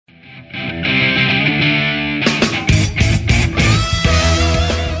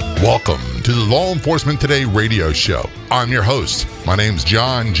Law Enforcement Today radio show. I'm your host. My name's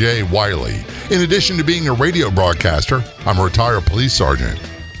John J. Wiley. In addition to being a radio broadcaster, I'm a retired police sergeant.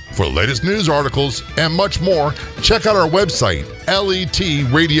 For the latest news articles and much more, check out our website,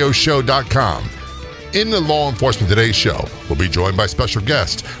 letradioshow.com. In the Law Enforcement Today show, we'll be joined by special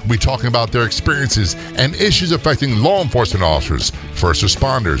guests. We'll be talking about their experiences and issues affecting law enforcement officers, first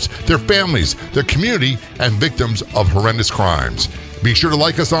responders, their families, their community, and victims of horrendous crimes. Be sure to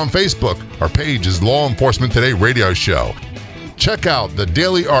like us on Facebook. Our page is Law Enforcement Today Radio Show. Check out the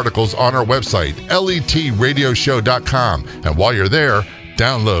daily articles on our website, letradioshow.com. And while you're there,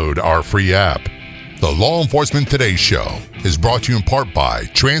 download our free app. The Law Enforcement Today show is brought to you in part by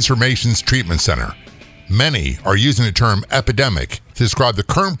Transformations Treatment Center. Many are using the term epidemic to describe the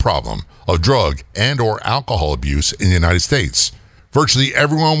current problem of drug and or alcohol abuse in the United States. Virtually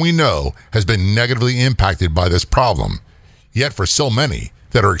everyone we know has been negatively impacted by this problem. Yet for so many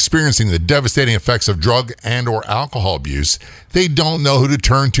that are experiencing the devastating effects of drug and or alcohol abuse, they don't know who to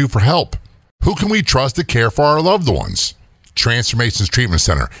turn to for help. Who can we trust to care for our loved ones? Transformations Treatment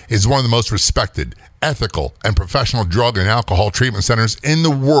Center is one of the most respected, ethical, and professional drug and alcohol treatment centers in the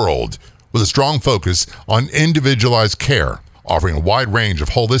world, with a strong focus on individualized care, offering a wide range of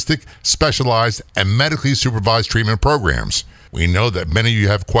holistic, specialized, and medically supervised treatment programs. We know that many of you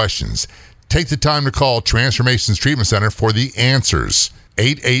have questions. Take the time to call Transformations Treatment Center for the answers.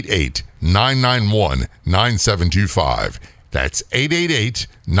 888-991-9725. That's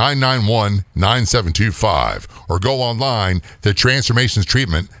 888-991-9725. Or go online to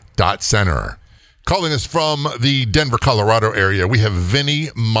transformationstreatment.center. Calling us from the Denver, Colorado area, we have Vinny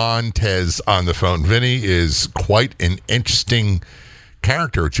Montez on the phone. Vinny is quite an interesting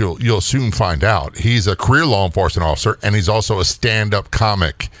character, which you'll soon find out. He's a career law enforcement officer, and he's also a stand-up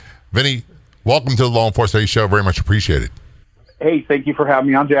comic. Vinny, welcome to the Law Enforcement Show. Very much appreciated. Hey, thank you for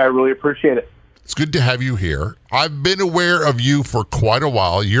having me on, Jay. I really appreciate it. It's good to have you here. I've been aware of you for quite a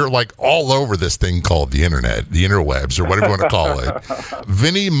while. You're like all over this thing called the internet, the interwebs, or whatever you want to call it.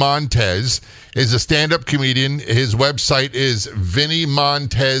 Vinny Montez is a stand-up comedian. His website is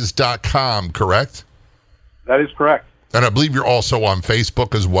vinnymontez.com, correct? That is correct. And I believe you're also on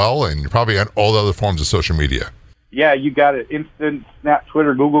Facebook as well, and you're probably on all the other forms of social media. Yeah, you got it. Instant, Snap,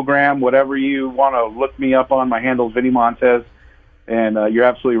 Twitter, Googlegram, whatever you want to look me up on. My handle is Vinny Montez. And you're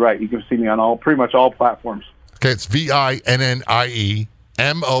absolutely right. You can see me on pretty much all platforms. Okay, it's VINNIEMONTEZ,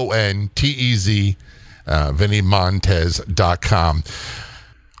 VinnyMontez.com.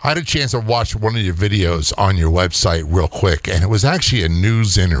 I had a chance to watch one of your videos on your website real quick, and it was actually a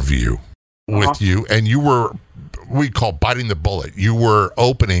news interview with you, and you were, we call biting the bullet. You were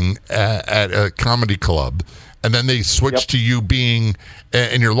opening at a comedy club, and then they switched to you being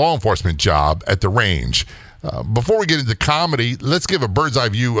in your law enforcement job at the range. Before we get into comedy, let's give a bird's eye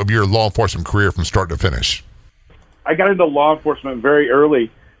view of your law enforcement career from start to finish. I got into law enforcement very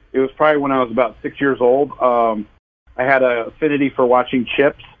early. It was probably when I was about 6 years old. I had an affinity for watching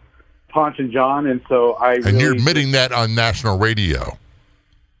Chips, Ponch and John, and so And you're admitting that on national radio.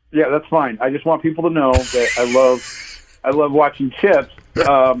 Yeah, that's fine. I just want people to know that I love watching Chips.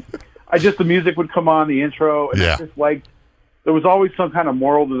 The music would come on, the intro, and I just liked, there was always some kind of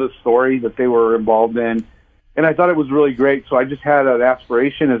moral to the story that they were involved in. And I thought it was really great, so I just had an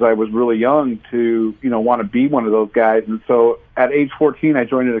aspiration as I was really young to, want to be one of those guys. And so at age 14, I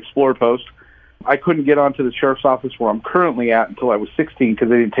joined an Explorer post. I couldn't get onto the sheriff's office where I'm currently at until I was 16 because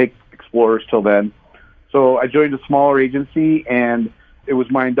they didn't take Explorers till then. So I joined a smaller agency, and it was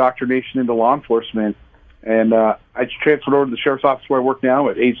my indoctrination into law enforcement. And I transferred over to the sheriff's office where I work now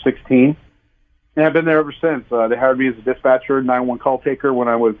at age 16. And I've been there ever since. They hired me as a dispatcher, 911 call taker when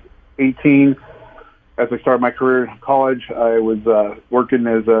I was 18. As I started my career in college, I was working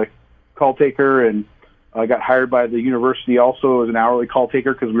as a call taker, and I got hired by the university also as an hourly call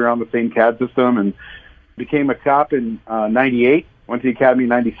taker because we were on the same CAD system, and became a cop in 98, went to the academy in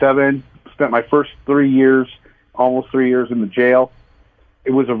 97, spent my first almost 3 years in the jail.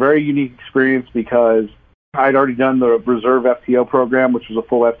 It was a very unique experience because I'd already done the reserve FTO program, which was a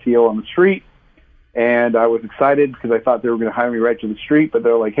full FTO on the street. And I was excited because I thought they were going to hire me right to the street, but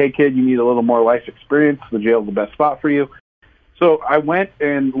they're like, hey, kid, you need a little more life experience. The jail's the best spot for you. So I went,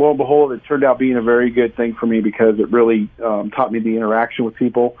 and lo and behold, it turned out being a very good thing for me because it really taught me the interaction with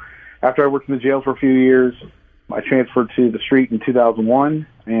people. After I worked in the jail for a few years, I transferred to the street in 2001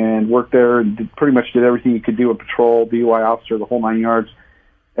 and worked there and pretty much did everything you could do, a patrol, DUI officer, the whole 9 yards,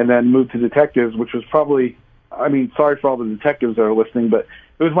 and then moved to detectives, which was probably, sorry for all the detectives that are listening, but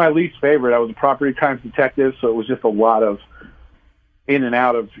it was my least favorite. I was a property crimes detective, so it was just a lot of in and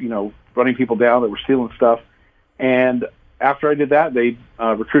out of, running people down that were stealing stuff. And after I did that, they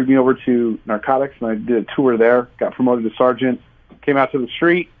recruited me over to narcotics, and I did a tour there, got promoted to sergeant, came out to the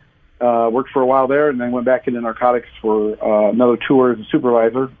street, worked for a while there, and then went back into narcotics for another tour as a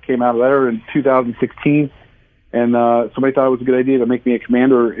supervisor. Came out of there in 2016, and somebody thought it was a good idea to make me a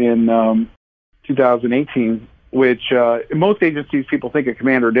commander in 2018, which in most agencies people think of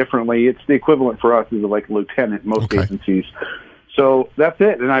commander differently. It's the equivalent for us is like a lieutenant in most agencies. So that's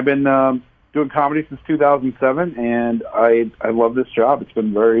it, and I've been doing comedy since 2007, and I love this job. It's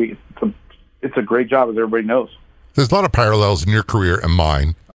been it's a great job, as everybody knows. There's a lot of parallels in your career and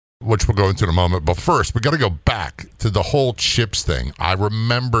mine, which we'll go into in a moment. But first, we got to go back to the whole Chips thing. I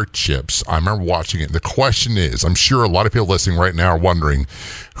remember Chips. I remember watching it. The question is, I'm sure a lot of people listening right now are wondering,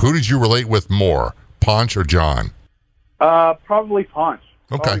 who did you relate with more, Ponch or John? Probably Ponch.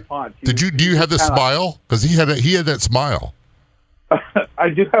 Okay. Ponch. Do you have the smile? Because he had that smile. I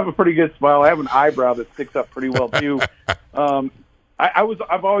do have a pretty good smile. I have an eyebrow that sticks up pretty well too.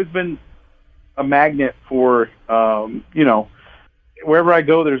 I've always been a magnet for wherever I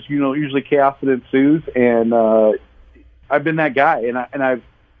go, there's usually chaos that ensues, and I've been that guy, and I've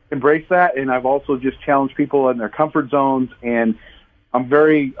embraced that, and I've also just challenged people in their comfort zones, and I'm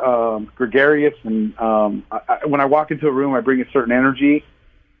very gregarious, and when I walk into a room, I bring a certain energy.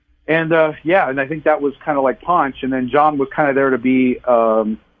 And, and I think that was kind of like Ponch. And then John was kind of there to be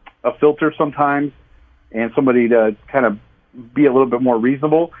a filter sometimes and somebody to kind of be a little bit more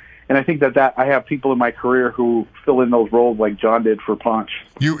reasonable. And I think that I have people in my career who fill in those roles like John did for Ponch.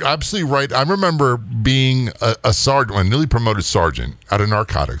 You're absolutely right. I remember being a sergeant, a newly promoted sergeant out of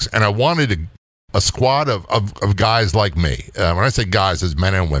narcotics, and I wanted a squad of guys like me. When I say guys, it's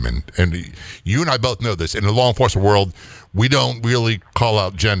men and women. And you and I both know this. In the law enforcement world, we don't really call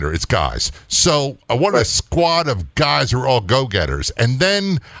out gender. It's guys. So I wanted a squad of guys who are all go-getters. And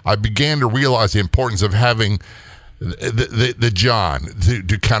then I began to realize the importance of having the John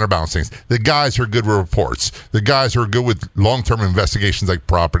to counterbalance things. The guys who are good with reports. The guys who are good with long-term investigations like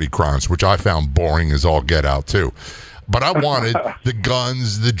property crimes, which I found boring as all get out too. But I wanted the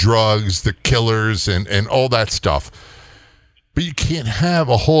guns, the drugs, the killers, and all that stuff. But you can't have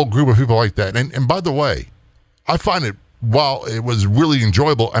a whole group of people like that. And by the way, I find it, while it was really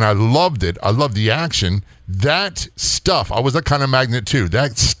enjoyable and I loved it, I loved the action, that stuff, I was that kind of magnet too.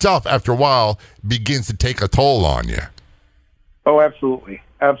 That stuff, after a while, begins to take a toll on you. Oh, absolutely.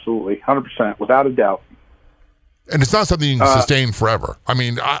 Absolutely. 100%, without a doubt. And it's not something you can sustain forever. I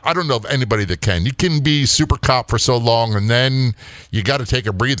mean, I don't know of anybody that can. You can be super cop for so long, and then you got to take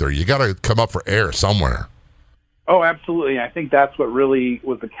a breather. You got to come up for air somewhere. Oh, absolutely. I think that's what really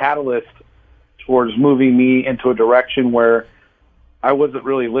was the catalyst towards moving me into a direction where I wasn't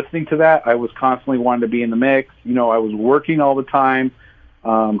really listening to that. I was constantly wanting to be in the mix. I was working all the time.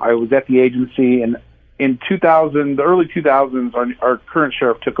 I was at the agency, and in the early 2000s, our current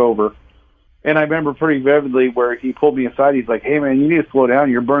sheriff took over. And I remember pretty vividly where he pulled me aside. He's like, "Hey, man, you need to slow down.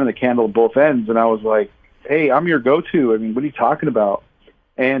 You're burning the candle at both ends." And I was like, "Hey, I'm your go-to. I mean, what are you talking about?"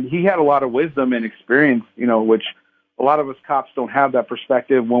 And he had a lot of wisdom and experience, which a lot of us cops don't have that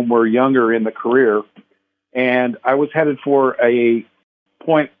perspective when we're younger in the career. And I was headed for a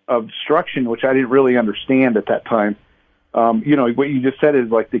point of destruction, which I didn't really understand at that time. What you just said is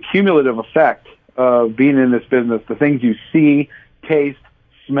like the cumulative effect of being in this business, the things you see, taste,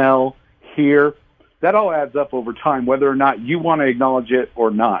 smell, hear, that all adds up over time, whether or not you want to acknowledge it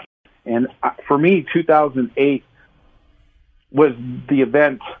or not. And for me, 2008 was the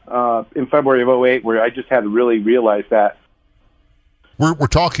event in February of 2008 where I just had to really realize that. We're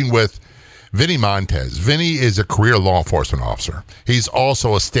talking with Vinny Montez. Vinny is a career law enforcement officer. He's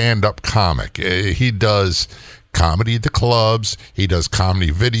also a stand-up comic. He does comedy at the clubs. He does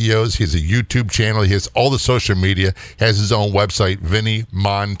comedy videos. He has a YouTube channel. He has all the social media. He has his own website,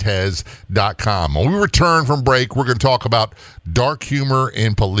 VinnyMontez.com. When we return from break, we're going to talk about dark humor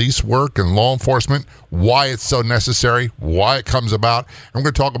in police work and law enforcement, why it's so necessary, why it comes about, and we're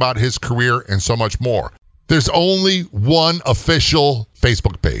going to talk about his career and so much more. There's only one official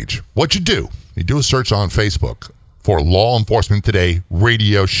Facebook page. What you do a search on Facebook for Law Enforcement Today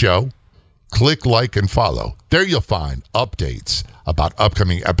radio show. Click like and follow. There you'll find updates about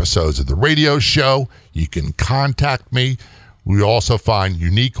upcoming episodes of the radio show. You can contact me. We also find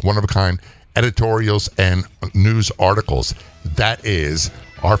unique, one-of-a-kind editorials and news articles. That is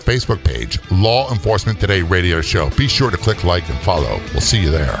our Facebook page, Law Enforcement Today radio show. Be sure to click like and follow. We'll see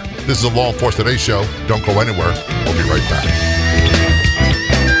you there. This is a Law Enforcement Today show. Don't go anywhere. We'll be right back.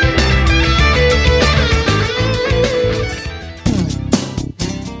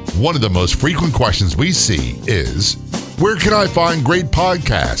 One of the most frequent questions we see is, where can I find great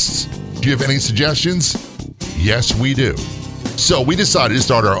podcasts? Do you have any suggestions? Yes, we do. So we decided to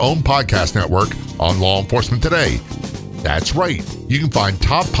start our own podcast network on Law Enforcement Today. That's right. You can find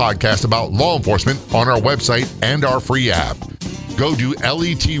top podcasts about law enforcement on our website and our free app. Go to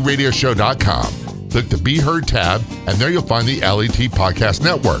letradioshow.com, click the Be Heard tab, and there you'll find the LET Podcast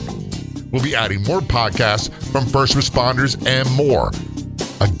Network. We'll be adding more podcasts from first responders and more.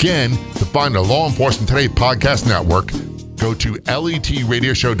 Again, to find the Law Enforcement Today Podcast Network, go to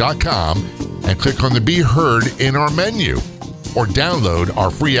letradioshow.com and click on the Be Heard in our menu, or download our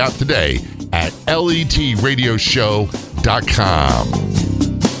free app today at letradioshow.com.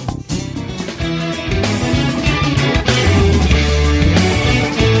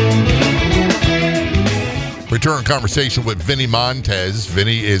 Return conversation with Vinny Montez.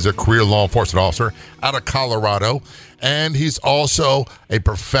 Vinny is a career law enforcement officer out of Colorado, and he's also a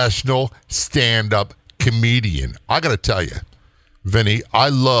professional stand-up comedian. I got to tell you, Vinny, I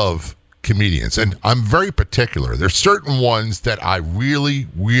love comedians, and I'm very particular. There's certain ones that I really,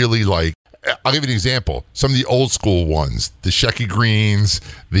 really like. I'll give you an example. Some of the old school ones, the Shecky Greens,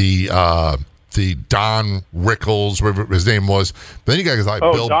 the Don Rickles, whatever his name was. But then you got guys like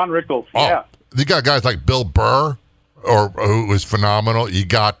Bill. Don Rickles, yeah. You got guys like Bill Burr, who was phenomenal. You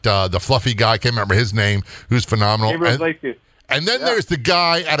got the fluffy guy, I can't remember his name, who's phenomenal. And then there's the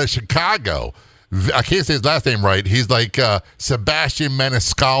guy out of Chicago. I can't say his last name right. He's like Sebastian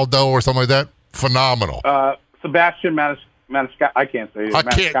Maniscalco or something like that. Phenomenal. Sebastian Maniscalco. I can't say it.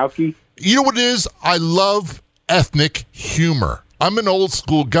 Maniscalco. You know what it is? I love ethnic humor. I'm an old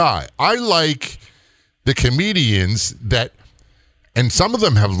school guy. I like the comedians that, and some of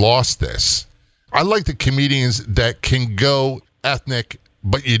them have lost this. I like the comedians that can go ethnic,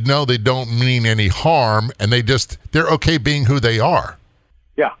 but you know they don't mean any harm, and they're okay being who they are.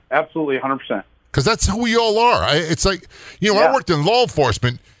 Yeah, absolutely, 100%. Because that's who we all are. It's like, I worked in law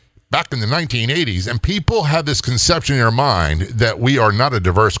enforcement back in the 1980s, and people have this conception in their mind that we are not a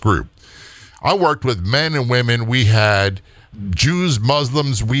diverse group. I worked with men and women. We had Jews,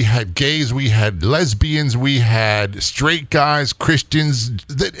 Muslims, we had gays, we had lesbians, we had straight guys, Christians.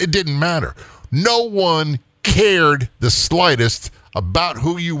 It didn't matter. No one cared the slightest about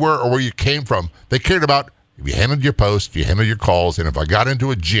who you were or where you came from. They cared about if you handled your post, you handled your calls, and if I got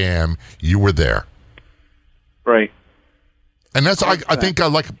into a jam, you were there. Right. And that's I think I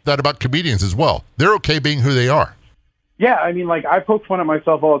like that about comedians as well. They're okay being who they are. Yeah, I mean, like, I poke fun at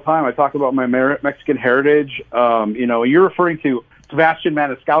myself all the time. I talk about my Mexican heritage. You're referring to Sebastian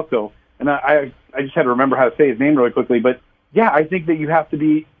Maniscalco, and I just had to remember how to say his name really quickly. But, yeah, I think that you have to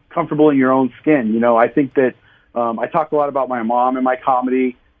be comfortable in your own skin. I think that I talk a lot about my mom in my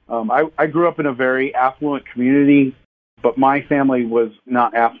comedy. I grew up in a very affluent community, but my family was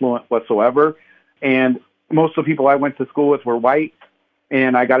not affluent whatsoever. And most of the people I went to school with were white,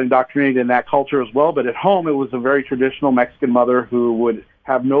 and I got indoctrinated in that culture as well. But at home, it was a very traditional Mexican mother who would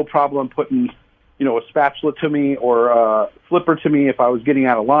have no problem putting, a spatula to me or a flipper to me if I was getting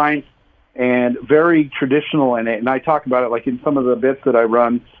out of line, and very traditional in it. And I talk about it like in some of the bits that I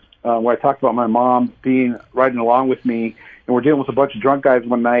run, where I talk about my mom riding along with me, and we're dealing with a bunch of drunk guys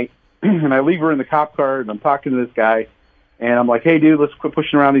one night, and I leave her in the cop car, and I'm talking to this guy, and I'm like, hey, dude, let's quit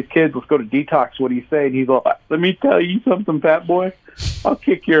pushing around these kids. Let's go to detox. What do you say? And he's like, let me tell you something, fat boy. I'll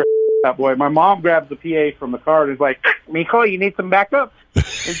kick your fat boy. My mom grabs the PA from the car and is like, Mijo, you need some backup? And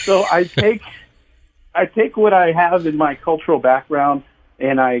so I take what I have in my cultural background,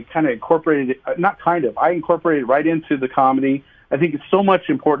 and I kind of incorporated it, I incorporated it right into the comedy. I think it's so much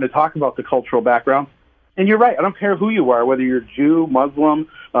important to talk about the cultural background. And you're right. I don't care who you are, whether you're Jew, Muslim,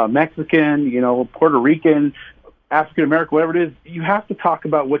 Mexican, Puerto Rican, African American, whatever it is. You have to talk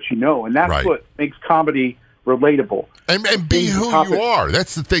about what you know, and that's what makes comedy relatable. And be who you are.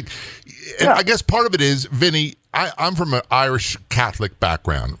 That's the thing. And I guess part of it is, Vinny, I'm from an Irish Catholic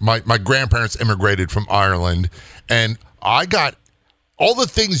background. My grandparents immigrated from Ireland, and I got all the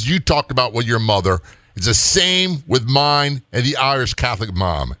things you talked about with your mother. It's the same with mine and the Irish Catholic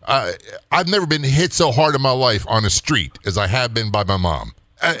mom. I've never been hit so hard in my life on the street as I have been by my mom.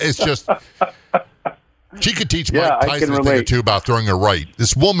 It's just, she could teach Mike Tyson a thing or two about throwing a right.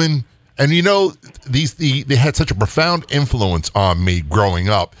 This woman, and they had such a profound influence on me growing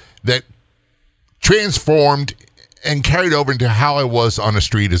up that transformed and carried over into how I was on the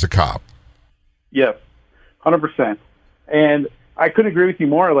street as a cop. Yes, 100%. And I couldn't agree with you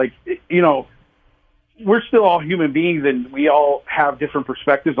more. Like, we're still all human beings, and we all have different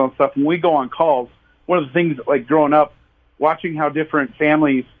perspectives on stuff. When we go on calls, one of the things, like growing up, watching how different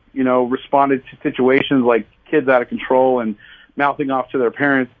families, responded to situations like kids out of control and mouthing off to their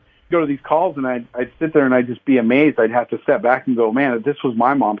parents, go to these calls, and I'd sit there and I'd just be amazed. I'd have to step back and go, man, if this was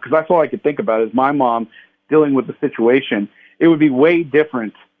my mom, because that's all I could think about is my mom dealing with the situation, it would be way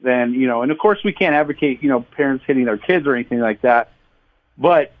different than, and of course we can't advocate, parents hitting their kids or anything like that.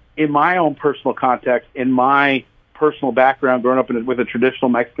 But in my own personal context, in my personal background, growing up with a traditional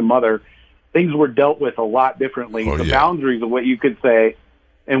Mexican mother, things were dealt with a lot differently. The boundaries of what you could say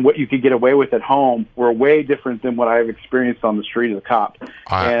and what you could get away with at home were way different than what I've experienced on the street as a cop.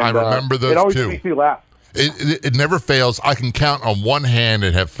 I remember those, too. It always makes me laugh. It never fails. I can count on one hand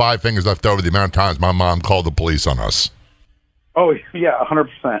and have 5 fingers left over the amount of times my mom called the police on us. Oh, yeah,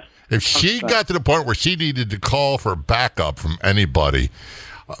 100%. If she got to the point where she needed to call for backup from anybody,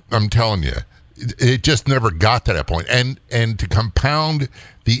 I'm telling you, it just never got to that point. And to compound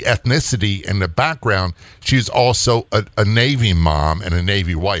the ethnicity and the background, she's also a Navy mom and a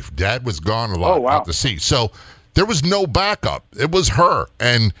Navy wife. Dad was gone a lot out to sea. So there was no backup. It was her.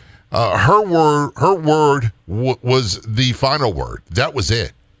 And her word was the final word. That was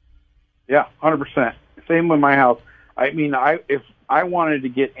it. Yeah, 100%. Same with my house. I mean, if I wanted to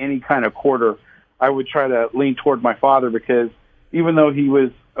get any kind of quarter, I would try to lean toward my father, because even though he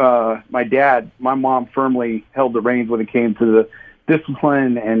was my dad, my mom firmly held the reins when it came to the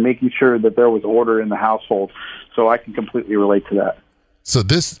discipline and making sure that there was order in the household. So I can completely relate to that. So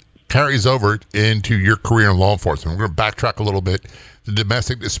this carries over into your career in law enforcement. We're going to backtrack a little bit. The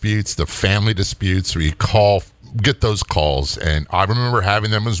domestic disputes, the family disputes, where you get those calls, and I remember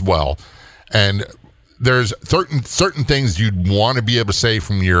having them as well. And there's certain things you'd want to be able to say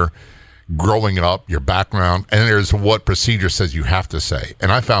from your growing up, your background, and there's what procedure says you have to say.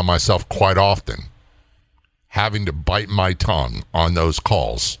 And I found myself quite often having to bite my tongue on those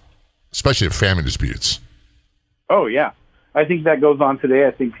calls, especially at family disputes. Oh, yeah. I think that goes on today.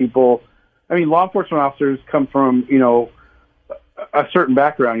 I think law enforcement officers come from, a certain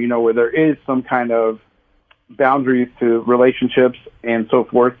background, where there is some kind of boundaries to relationships and so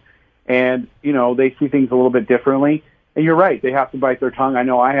forth. And, they see things a little bit differently. And you're right, they have to bite their tongue. I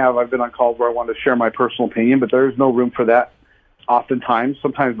know I've been on calls where I want to share my personal opinion, but there's no room for that oftentimes.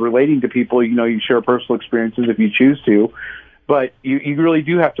 Sometimes relating to people, you share personal experiences if you choose to, but you really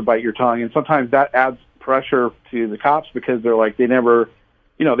do have to bite your tongue. And sometimes that adds pressure to the cops, because they're like, they never,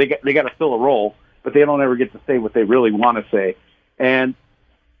 they got to fill a role, but they don't ever get to say what they really want to say. And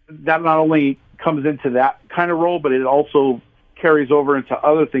that not only comes into that kind of role, but it also carries over into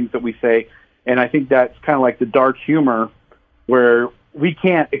other things that we say. And I think that's kind of like the dark humor, where we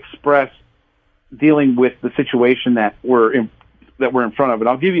can't express dealing with the situation that we're in front of. And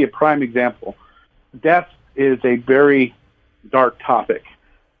I'll give you a prime example. Death is a very dark topic.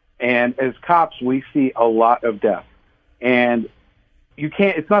 And as cops, we see a lot of death. And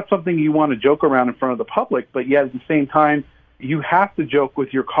it's not something you want to joke around in front of the public, but yet at the same time, you have to joke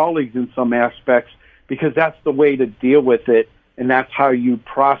with your colleagues in some aspects, because that's the way to deal with it. And that's how you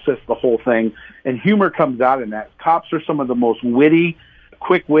process the whole thing. And humor comes out in that. Cops are some of the most witty,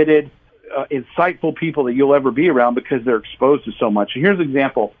 quick-witted, insightful people that you'll ever be around, because they're exposed to so much. And here's an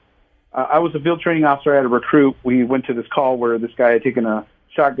example. I was a field training officer. I had a recruit. We went to this call where this guy had taken a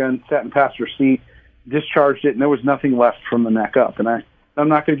shotgun, sat in the passenger seat, discharged it, and there was nothing left from the neck up. And I'm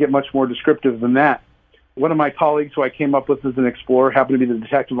not going to get much more descriptive than that. One of my colleagues, who I came up with as an explorer, happened to be the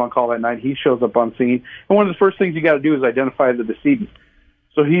detective on call that night. He shows up on scene. And one of the first things you got to do is identify the decedent.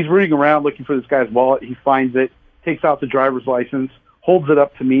 So he's rooting around looking for this guy's wallet. He finds it, takes out the driver's license, holds it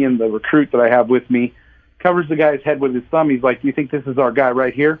up to me and the recruit that I have with me, covers the guy's head with his thumb. He's like, "Do you think this is our guy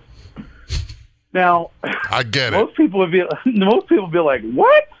right here?" Now, I get it. Most people would be like,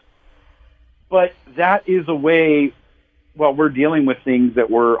 "What?" But that is a way. Well, we're dealing with things that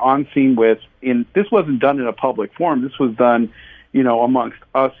we're on scene with. This wasn't done in a public forum. This was done, amongst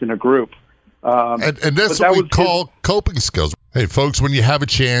us in a group. And that's what we call coping skills. Hey, folks, when you have a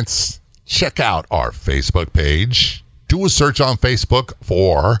chance, check out our Facebook page. Do a search on Facebook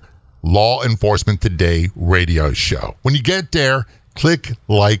for Law Enforcement Today Radio Show. When you get there, click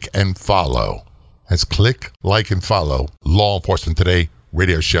like and follow. That's click like and follow Law Enforcement Today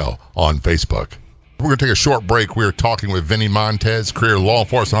Radio Show on Facebook. We're going to take a short break. We're talking with Vinny Montez, career law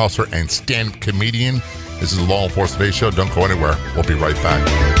enforcement officer and stand-up comedian. This is the Law Enforcement Today Show. Don't go anywhere. We'll be right back.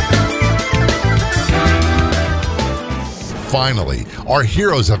 Finally, our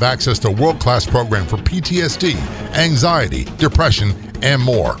heroes have access to a world-class program for PTSD, anxiety, depression, and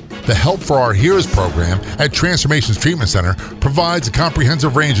more. The Help for Our Heroes program at Transformations Treatment Center provides a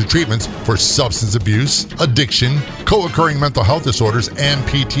comprehensive range of treatments for substance abuse, addiction, co-occurring mental health disorders, and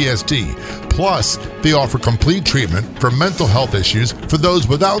PTSD. Plus, they offer complete treatment for mental health issues for those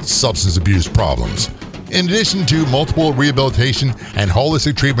without substance abuse problems. In addition to multiple rehabilitation and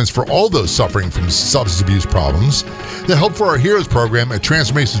holistic treatments for all those suffering from substance abuse problems, the Help for Our Heroes program at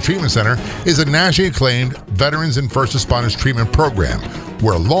Transformations Treatment Center is a nationally acclaimed veterans and first responders treatment program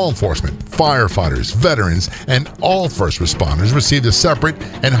where law enforcement, firefighters, veterans, and all first responders receive the separate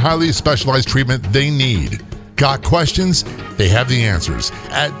and highly specialized treatment they need. Got questions? They have the answers.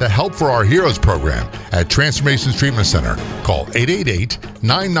 At the Help for Our Heroes program at Transformations Treatment Center, call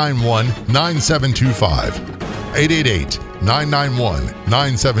 888-991-9725.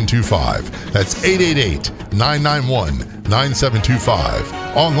 888-991-9725. That's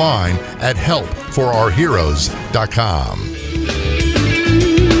 888-991-9725. Online at helpforourheroes.com.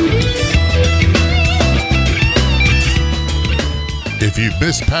 If you've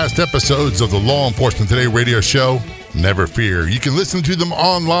missed past episodes of the Law Enforcement Today radio show, never fear. You can listen to them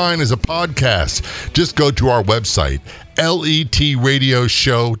online as a podcast. Just go to our website,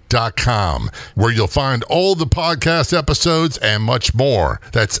 letradioshow.com, where you'll find all the podcast episodes and much more.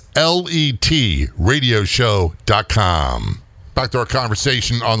 That's letradioshow.com. Back to our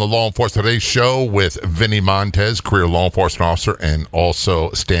conversation on the Law Enforcement Today show with Vinny Montez, career law enforcement officer and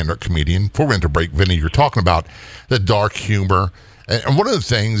also stand-up comedian. Before we enter break, Vinny, you're talking about the dark humor. And one of the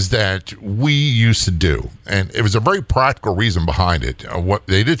things that we used to do, and it was a very practical reason behind it, what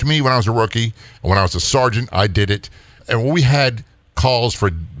they did to me when I was a rookie, and when I was a sergeant, I did it. And when we had calls for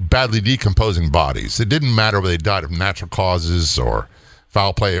badly decomposing bodies, it didn't matter whether they died of natural causes or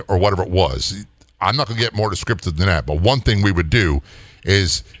foul play or whatever it was. I'm not going to get more descriptive than that, but one thing we would do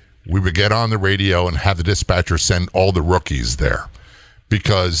is we would get on the radio and have the dispatcher send all the rookies there,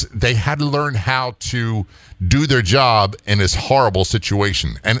 because they had to learn how to do their job in this horrible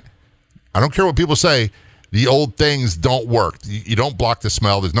situation. And I don't care what people say, the old things don't work. You don't block the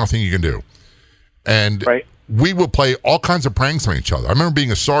smell. There's nothing you can do. And right. We would play all kinds of pranks on each other. I remember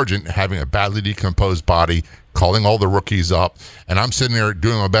being a sergeant, having a badly decomposed body, calling all the rookies up, and I'm sitting there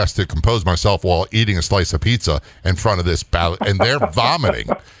doing my best to compose myself while eating a slice of pizza in front of this and they're vomiting.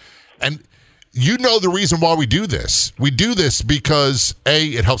 And you know the reason why we do this. We do this because, A,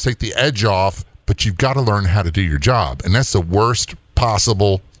 it helps take the edge off, but you've got to learn how to do your job. And that's the worst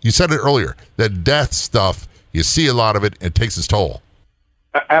possible. You said it earlier, the death stuff, you see a lot of it, it takes its toll.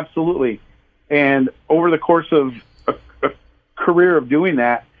 Absolutely. And over the course of a career of doing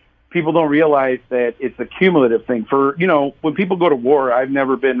that, people don't realize that it's a cumulative thing. When people go to war, I've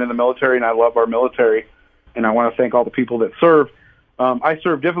never been in the military, and I love our military, and I want to thank all the people that serve. I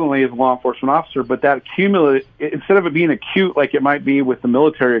serve differently as a law enforcement officer, but that cumulative, instead of it being acute like it might be with the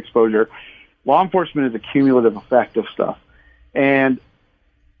military exposure, law enforcement is a cumulative effect of stuff. And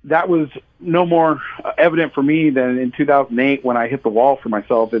that was no more evident for me than in 2008 when I hit the wall for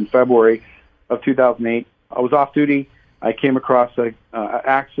myself in February of 2008. I was off duty. I came across an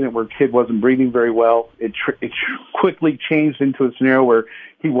accident where a kid wasn't breathing very well. It quickly changed into a scenario where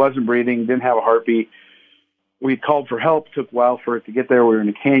he wasn't breathing, didn't have a heartbeat. We called for help. Took a while for it to get there. We were in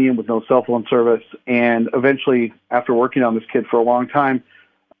a canyon with no cell phone service. And eventually, after working on this kid for a long time,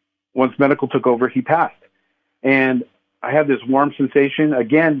 once medical took over, he passed. And I had this warm sensation.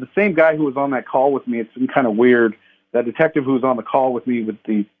 Again, the same guy who was on that call with me, it's been kind of weird. That detective who was on the call with me with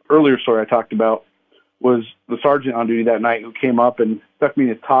the earlier story I talked about was the sergeant on duty that night who came up and stuck me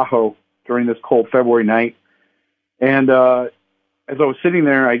in his Tahoe during this cold February night. And as I was sitting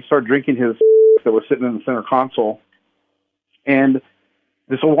there, I started drinking his that was sitting in the center console. And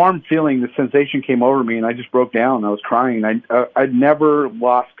this warm feeling, this sensation came over me, and I just broke down. I was crying. I'd never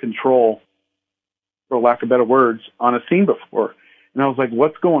lost control, for lack of better words, on a scene before. And I was like,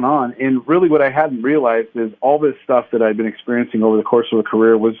 what's going on? And really what I hadn't realized is all this stuff that I'd been experiencing over the course of a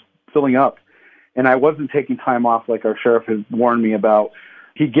career was filling up. And I wasn't taking time off like our sheriff had warned me about.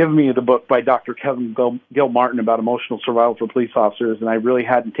 He'd given me the book by Dr. Kevin Gil-Martin about emotional survival for police officers, and I really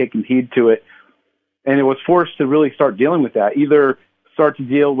hadn't taken heed to it. And it was forced to really start dealing with that, either start to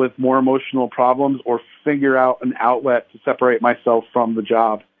deal with more emotional problems or figure out an outlet to separate myself from the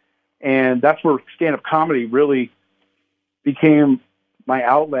job. And that's where stand-up comedy really became my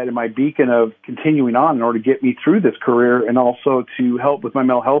outlet and my beacon of continuing on in order to get me through this career and also to help with my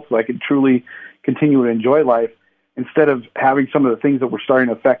mental health so I could truly continue to enjoy life instead of having some of the things that were starting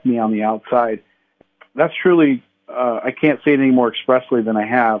to affect me on the outside. That's truly, I can't say it any more expressly than I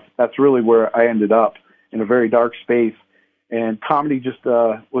have. That's really where I ended up, in a very dark space. And comedy just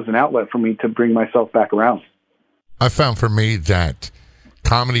was an outlet for me to bring myself back around. I found for me that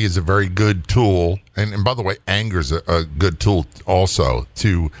comedy is a very good tool, and by the way, anger is a good tool also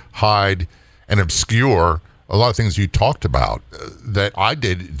to hide and obscure a lot of things you talked about that I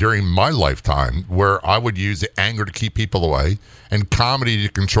did during my lifetime, where I would use the anger to keep people away and comedy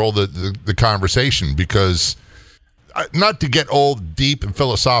to control the conversation, because not to get all deep and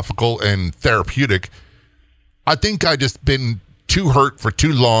philosophical and therapeutic, I think I just been too hurt for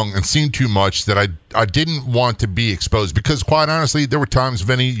too long and seen too much that I didn't want to be exposed, because quite honestly, there were times,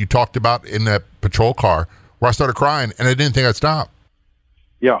 Vinny, you talked about in that patrol car where I started crying and I didn't think I'd stop.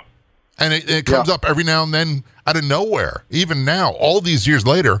 Yeah. And it comes up every now and then out of nowhere. Even now, all these years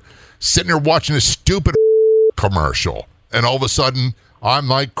later, sitting there watching a stupid commercial, and all of a sudden I'm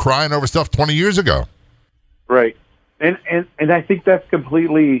like crying over stuff 20 years ago. Right. And I think that's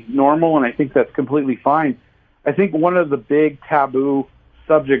completely normal, and I think that's completely fine. I think one of the big taboo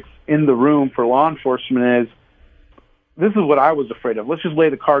subjects in the room for law enforcement is, this is what I was afraid of. Let's just lay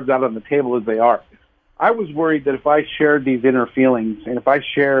the cards out on the table as they are. I was worried that if I shared these inner feelings, and if I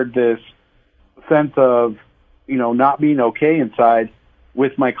shared this sense of, not being okay inside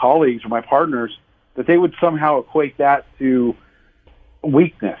with my colleagues or my partners, that they would somehow equate that to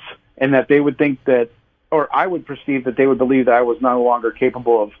weakness, and that they would think that, or I would perceive that they would believe that I was no longer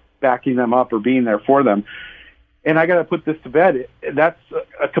capable of backing them up or being there for them. And I got to put this to bed. That's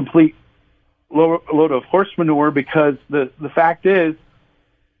a complete load of horse manure, because the fact is,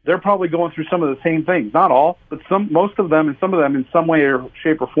 they're probably going through some of the same things. Not all, but most of them, and some of them in some way or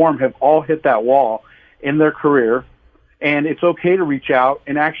shape or form have all hit that wall in their career. And it's okay to reach out.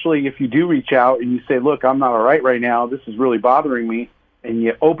 And actually, if you do reach out and you say, look, I'm not all right now, this is really bothering me, and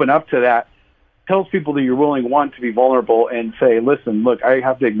you open up to that, tells people that you're willing, one, to be vulnerable and say, listen, look, I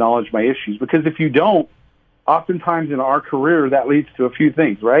have to acknowledge my issues. Because if you don't, oftentimes in our career, that leads to a few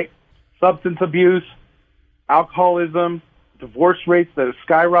things, right? Substance abuse, alcoholism, divorce rates that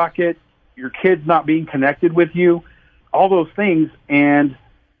skyrocket, your kids not being connected with you, all those things. And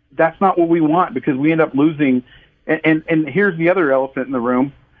that's not what we want, because we end up losing. And here's the other elephant in the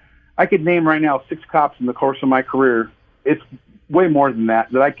room. I could name right now 6 cops in the course of my career. It's way more than that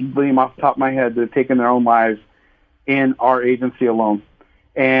I can name off the top of my head that have taken their own lives in our agency alone.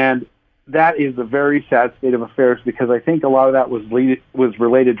 And that is a very sad state of affairs, because I think a lot of that was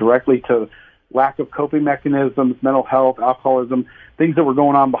related directly to lack of coping mechanisms, mental health, alcoholism, things that were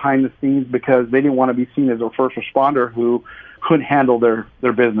going on behind the scenes, because they didn't want to be seen as a first responder who couldn't handle their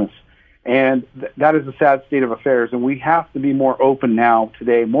business. And that is a sad state of affairs. And we have to be more open now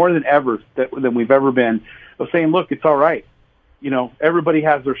today, more than ever, than we've ever been, of saying, look, it's all right. Everybody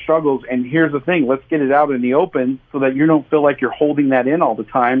has their struggles, and here's the thing, let's get it out in the open so that you don't feel like you're holding that in all the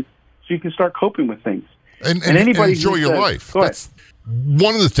time, so you can start coping with things. And anybody enjoy your life. That's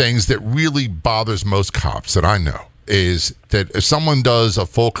one of the things that really bothers most cops that I know, is that if someone does a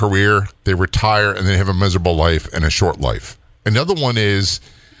full career, they retire and they have a miserable life and a short life. Another one is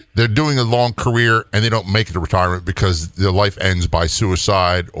they're doing a long career and they don't make it to retirement because their life ends by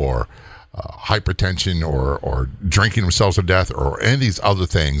suicide or hypertension or drinking themselves to death or any of these other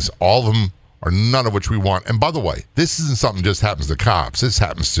things. All of them are none of which we want. And by the way, this isn't something that just happens to cops. This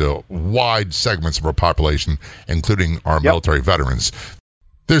happens to wide segments of our population, including our military veterans.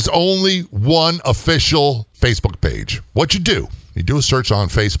 There's only one official Facebook page. What you do a search on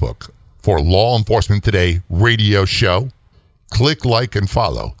Facebook for Law Enforcement Today radio show. Click like and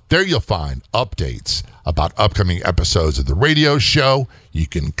follow. There you'll find updates about upcoming episodes of the radio show. You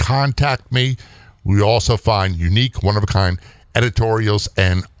can contact me. We also find unique, one-of-a-kind editorials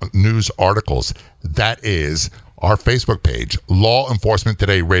and news articles. That is our Facebook page, Law Enforcement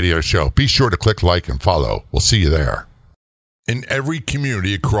Today radio show. Be sure to click like and follow. We'll see you there. In every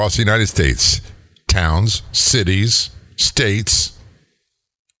community across the United States, towns, cities, states,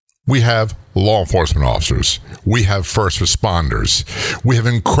 we have law enforcement officers. We have first responders. We have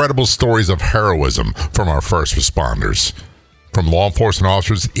incredible stories of heroism from our first responders. From law enforcement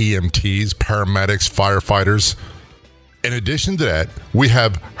officers, EMTs, paramedics, firefighters. In addition to that, we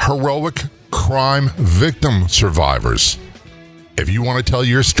have heroic crime victim survivors. If you want to tell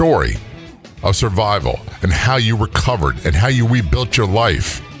your story of survival and how you recovered and how you rebuilt your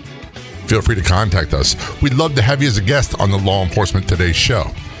life, feel free to contact us. We'd love to have you as a guest on the Law Enforcement Today show.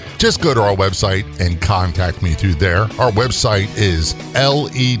 Just go to our website and contact me through there. Our website is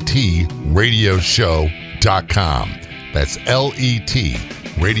letradioshow.com. That's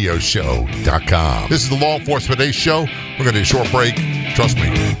letradioshow.com. This is the Law Enforcement Today show. We're going to do a short break. Trust me,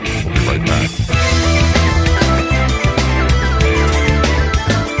 we'll be right back.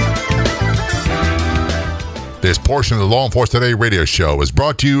 This portion of the Law Enforcement Today radio show is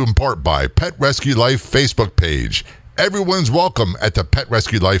brought to you in part by Pet Rescue Life Facebook page. Everyone's welcome at the Pet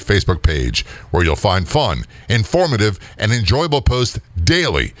Rescue Life Facebook page, where you'll find fun, informative, and enjoyable posts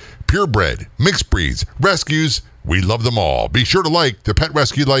daily. Purebred, mixed breeds, rescues, we love them all. Be sure to like the Pet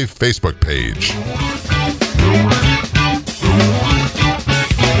Rescue Life Facebook page.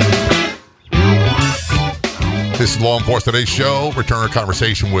 This is Law Enforcement Today's show. Return our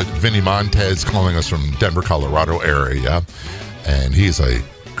conversation with Vinny Montez, calling us from Denver, Colorado area. And he's a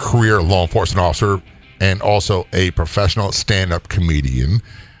career law enforcement officer and also a professional stand-up comedian,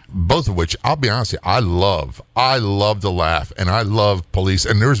 both of which, I'll be honest with you, I love to laugh, and I love police.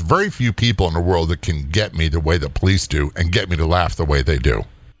 And there's very few people in the world that can get me the way that police do and get me to laugh the way they do.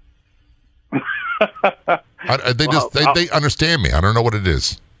 They understand me. I don't know what it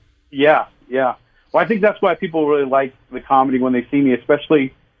is. Yeah. Well, I think that's why people really like the comedy when they see me,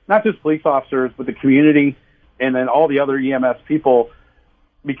 especially not just police officers, but the community and then all the other EMS people,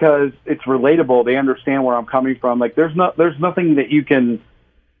 because it's relatable. They understand where I'm coming from. Like there's nothing that you can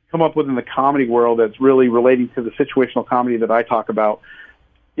come up with in the comedy world that's really relating to the situational comedy that I talk about.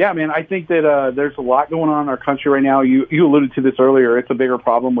 Yeah, man, I think that there's a lot going on in our country right now. You alluded to this earlier. It's a bigger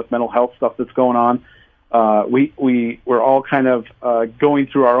problem with mental health stuff that's going on. We're all kind of going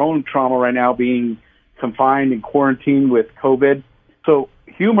through our own trauma right now, being confined and quarantined with COVID. So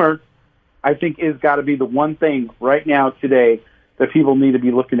humor, I think, is got to be the one thing right now today that people need to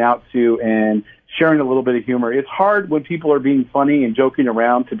be looking out to and sharing a little bit of humor. It's hard when people are being funny and joking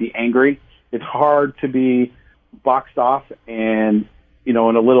around to be angry. It's hard to be boxed off and, in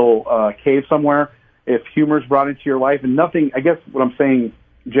a little cave somewhere. If humor is brought into your life, and nothing, I guess what I'm saying,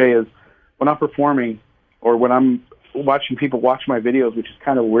 Jay, is when I'm performing or when I'm watching people watch my videos, which is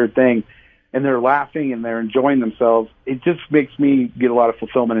kind of a weird thing, and they're laughing and they're enjoying themselves, it just makes me get a lot of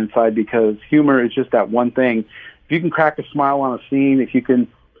fulfillment inside, because humor is just that one thing. If you can crack a smile on a scene, if you can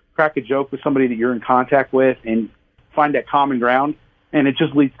crack a joke with somebody that you're in contact with and find that common ground, and it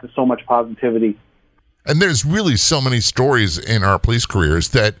just leads to so much positivity. And there's really so many stories in our police careers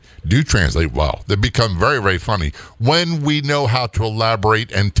that do translate well. They become very, very funny when we know how to elaborate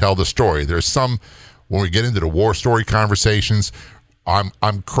and tell the story. There's some, when we get into the war story conversations,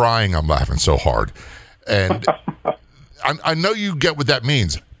 I'm crying, I'm laughing so hard. And I know you get what that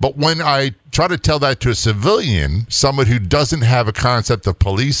means, but when I try to tell that to a civilian, someone who doesn't have a concept of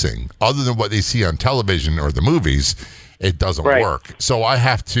policing other than what they see on television or the movies, it doesn't work. So I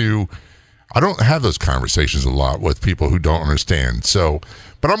don't have those conversations a lot with people who don't understand. So,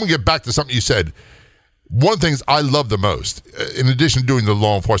 but I'm going to get back to something you said. One of the things I love the most, in addition to doing the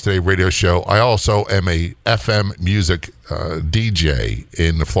Law Enforcement Today radio show, I also am a FM music DJ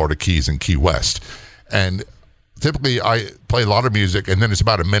in the Florida Keys and Key West. And typically I play a lot of music, and then it's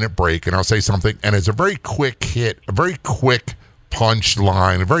about a minute break, and I'll say something, and it's a very quick hit, a very quick punch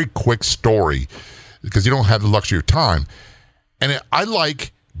line, a very quick story, because you don't have the luxury of time. And I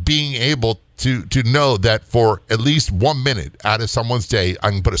like being able to know that for at least 1 minute out of someone's day,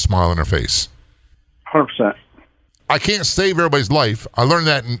 I can put a smile on their face. 100%. I can't save everybody's life. I learned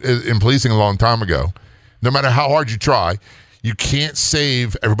that in policing a long time ago. No matter how hard you try, you can't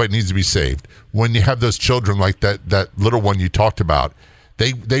save. Everybody needs to be saved. When you have those children like that little one you talked about,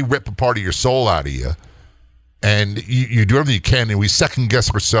 they rip a part of your soul out of you. And you do everything you can, and we second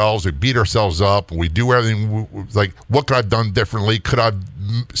guess ourselves, we beat ourselves up, and we do everything like, what could I have done differently? Could I have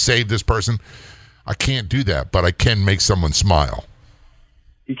saved this person? I can't do that, but I can make someone smile.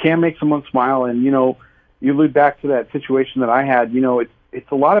 You can make someone smile, and you allude back to that situation that I had.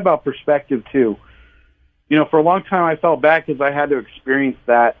 It's a lot about perspective too. For a long time I felt bad because I had to experience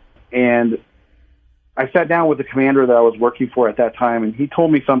that, and I sat down with the commander that I was working for at that time, and he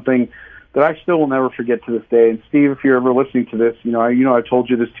told me something that I still will never forget to this day. And Steve, if you're ever listening to this, I told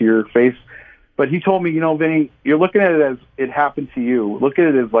you this to your face, but he told me, Vinny, you're looking at it as it happened to you. Look at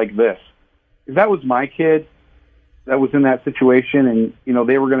it as like this. If that was my kid that was in that situation, and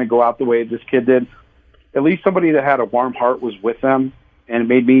they were going to go out the way this kid did, at least somebody that had a warm heart was with them, and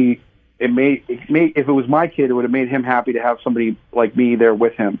if it was my kid, it would have made him happy to have somebody like me there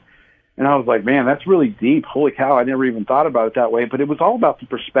with him. And I was like, man, that's really deep. Holy cow, I never even thought about it that way. But it was all about the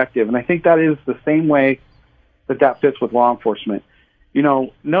perspective, and I think that is the same way that fits with law enforcement.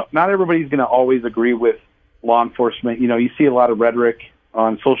 Not everybody's going to always agree with law enforcement. You see a lot of rhetoric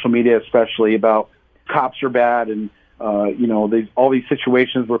on social media, especially about cops are bad, and all these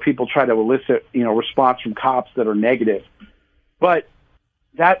situations where people try to elicit response from cops that are negative. But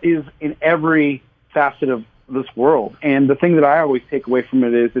that is in every facet of this world. And the thing that I always take away from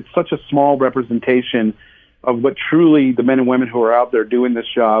it is it's such a small representation of what truly the men and women who are out there doing this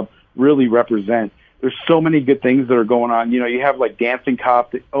job really represent. There's so many good things that are going on. You have like Dancing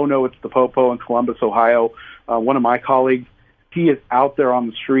Cop, Oh No, It's the Popo in Columbus, Ohio. One of my colleagues, he is out there on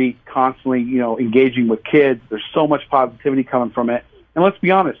the street constantly, engaging with kids. There's so much positivity coming from it. And let's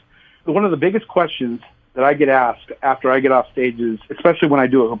be honest, one of the biggest questions that I get asked after I get off stages, especially when I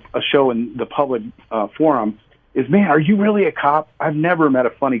do a show in the public forum, is, man, are you really a cop? I've never met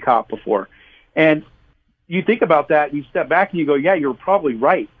a funny cop before. And you think about that, you step back and you go, yeah, you're probably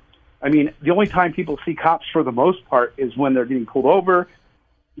right. I mean, the only time people see cops for the most part is when they're getting pulled over,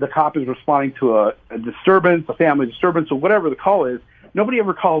 the cop is responding to a disturbance, a family disturbance, or whatever the call is. Nobody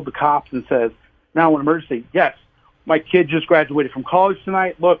ever calls the cops and says, now an emergency, yes, my kid just graduated from college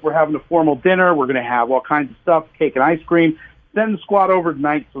tonight. Look, we're having a formal dinner. We're going to have all kinds of stuff, cake and ice cream. Send the squad over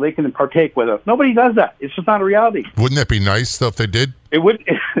tonight so they can partake with us. Nobody does that. It's just not a reality. Wouldn't that be nice, though, if they did? It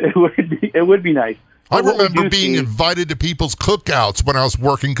would be nice. I remember being invited to people's cookouts when I was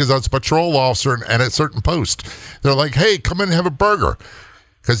working because I was a patrol officer and at a certain post. They're like, hey, come in and have a burger,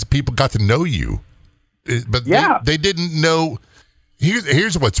 because people got to know you. But they didn't know.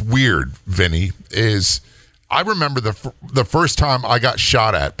 Here's what's weird, Vinny, is I remember the first time I got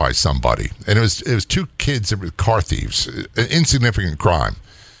shot at by somebody, and it was two kids that were car thieves, an insignificant crime.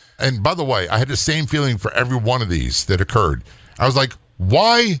 And by the way, I had the same feeling for every one of these that occurred. I was like,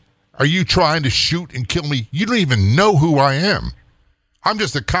 why are you trying to shoot and kill me? You don't even know who I am. I'm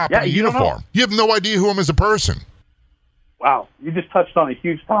just a cop in a uniform. You have no idea who I am as a person. Wow. You just touched on a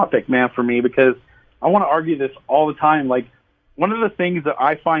huge topic, man, for me, because I want to argue this all the time. Like, one of the things that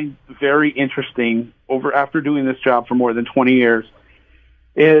I find very interesting after doing this job for more than 20 years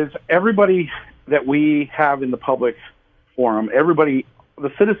is everybody that we have in the public forum,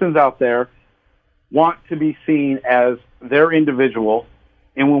 the citizens out there want to be seen as their individual.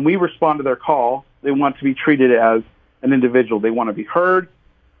 And when we respond to their call, they want to be treated as an individual. They want to be heard.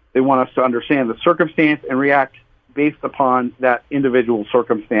 They want us to understand the circumstance and react based upon that individual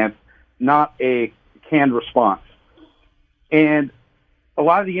circumstance, not a canned response. And a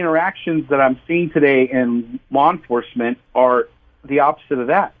lot of the interactions that I'm seeing today in law enforcement are the opposite of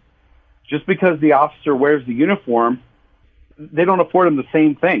that. Just because the officer wears the uniform, they don't afford them the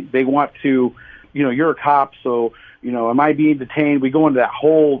same thing. They want to, you're a cop, so am I being detained? We go into that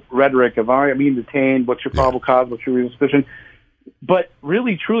whole rhetoric of, am I being detained? What's your probable cause? What's your reasonable suspicion? But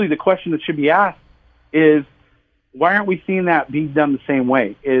really, truly, the question that should be asked is, why aren't we seeing that being done the same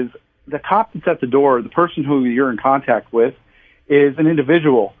way? Is the cop that's at the door, the person who you're in contact with, is an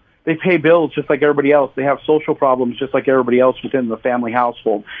individual. They pay bills just like everybody else. They have social problems just like everybody else within the family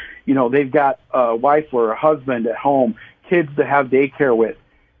household. They've got a wife or a husband at home, kids to have daycare with.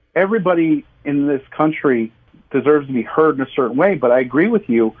 Everybody in this country deserves to be heard in a certain way, but I agree with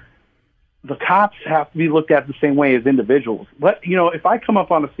you. The cops have to be looked at the same way as individuals. If I come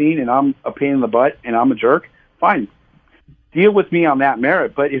up on a scene and I'm a pain in the butt and I'm a jerk, fine. Deal with me on that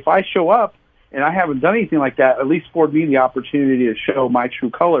merit. But if I show up and I haven't done anything like that, at least afford me the opportunity to show my true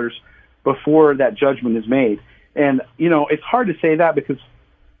colors before that judgment is made. And, it's hard to say that because,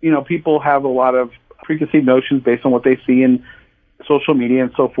 people have a lot of preconceived notions based on what they see in social media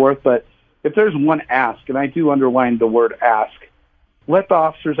and so forth. But if there's one ask, and I do underline the word ask, let the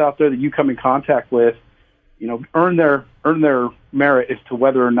officers out there that you come in contact with, earn their merit as to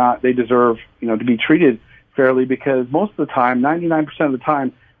whether or not they deserve, to be treated fairly, because most of the time, 99% of the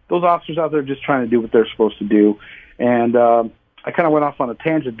time, those officers out there are just trying to do what they're supposed to do. And I kind of went off on a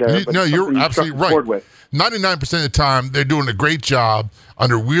tangent there. No, you're absolutely right. 99% of the time, they're doing a great job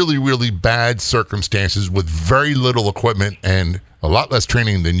under really, really bad circumstances with very little equipment and a lot less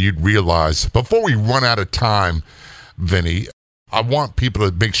training than you'd realize. Before we run out of time, Vinny, I want people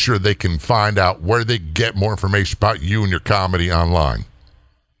to make sure they can find out where they get more information about you and your comedy online.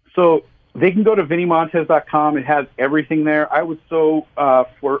 So they can go to VinnyMontez.com. It has everything there. I was so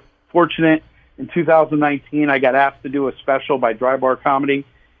fortunate. In 2019, I got asked to do a special by Dry Bar Comedy.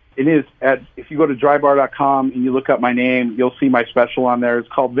 It is if you go to drybar.com and you look up my name, you'll see my special on there. It's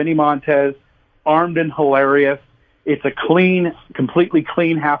called Vinny Montez, Armed and Hilarious. It's a completely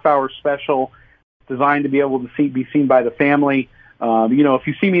clean half-hour special designed to be able to be seen by the family. If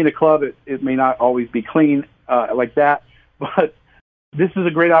you see me in a club, it may not always be clean like that, but this is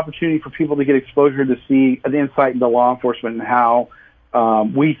a great opportunity for people to get exposure to see an insight into law enforcement and how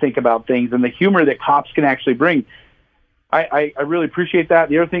we think about things and the humor that cops can actually bring. I really appreciate that.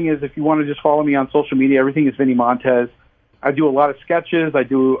 The other thing is, if you want to just follow me on social media, everything is Vinny Montez. I do a lot of sketches. I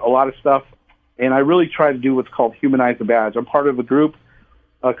do a lot of stuff, and I really try to do what's called humanize the badge. I'm part of a group,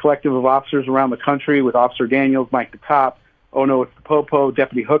 a collective of officers around the country with Officer Daniels, Mike the Cop, Oh No, It's the Popo,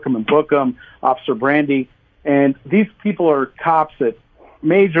 Deputy Hookem and Bookem, Officer Brandy. And these people are cops that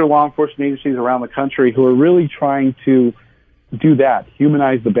major law enforcement agencies around the country who are really trying to do that,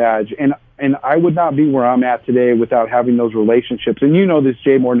 humanize the badge. And I would not be where I'm at today without having those relationships. And you know this,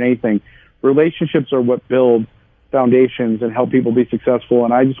 Jay, more than anything. Relationships are what build foundations and help people be successful.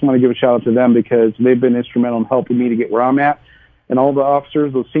 And I just want to give a shout out to them because they've been instrumental in helping me to get where I'm at. And all the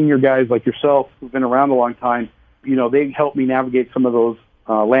officers, those senior guys like yourself who've been around a long time, you know, they helped me navigate some of those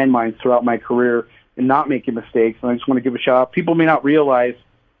landmines throughout my career and not making mistakes. And I just want to give a shout out. People may not realize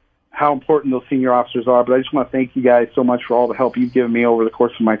how important those senior officers are, but I just want to thank you guys so much for all the help you've given me over the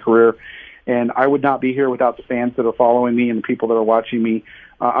course of my career. And I would not be here without the fans that are following me and the people that are watching me.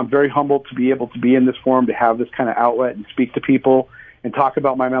 I'm very humbled to be able to be in this forum, to have this kind of outlet and speak to people and talk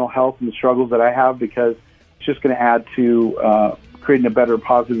about my mental health and the struggles that I have, because it's just going to add to creating a better,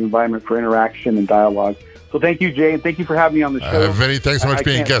 positive environment for interaction and dialogue. So thank you, Jay, and thank you for having me on the show. Vinny, thanks so much for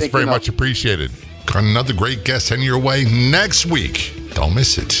being a guest. Very much appreciated. Got another great guest heading your way next week. Don't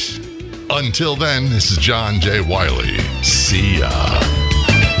miss it. Until then, this is John J. Wiley. See ya.